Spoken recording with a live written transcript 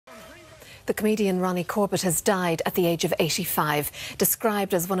The comedian Ronnie Corbett has died at the age of 85.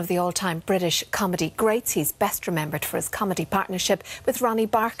 Described as one of the all-time British comedy greats, he's best remembered for his comedy partnership with Ronnie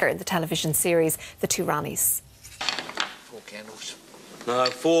Barker in the television series The Two Ronnies. 4 candles. No,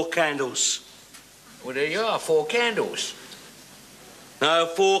 4 candles. Well, there you are, 4 candles. No,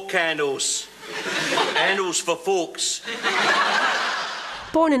 4 candles. Handles for forks.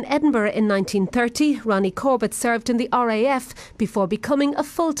 Born in Edinburgh in 1930, Ronnie Corbett served in the R.I.P. before becoming a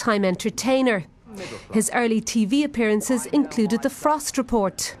full-time entertainer. His early TV appearances included The Frost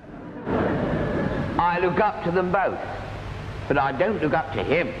Report. I look up to them both, but I don't look up to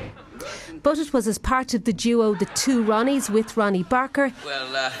him. But it was as part of the duo The Two Ronnies with Ronnie Barker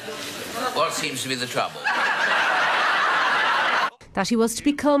What seems to be the trouble? that he was to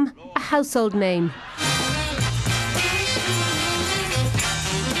become a household name.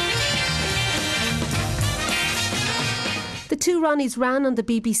 The Two Ronnies ran on the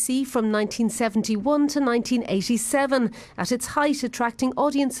BBC from 1971 to 1987, at its height attracting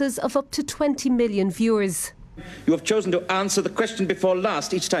audiences of up to 20 million viewers. You have chosen to answer the question before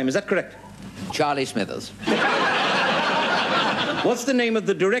last each time, is that correct? Charlie Smithers. What's the name of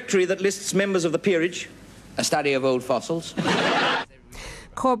the directory that lists members of the peerage? A study of old fossils.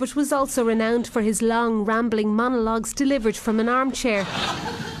 Corbett was also renowned for his long, rambling monologues delivered from an armchair.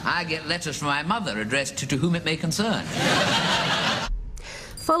 I get letters from my mother addressed to whom it may concern.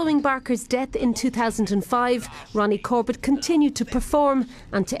 Following Barker's death in 2005, Ronnie Corbett continued to perform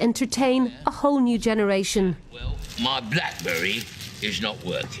and to entertain a whole new generation. Well, my BlackBerry is not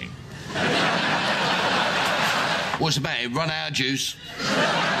working. What's the matter? Run out of juice?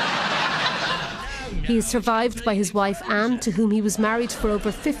 He is survived by his wife Anne, to whom he was married for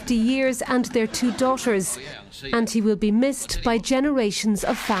over 50 years, and their 2 daughters. And he will be missed by generations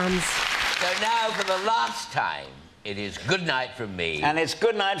of fans. So now, for the last time, it is good night from me. And it's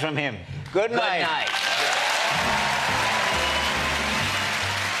good night from him. Good night. Good night.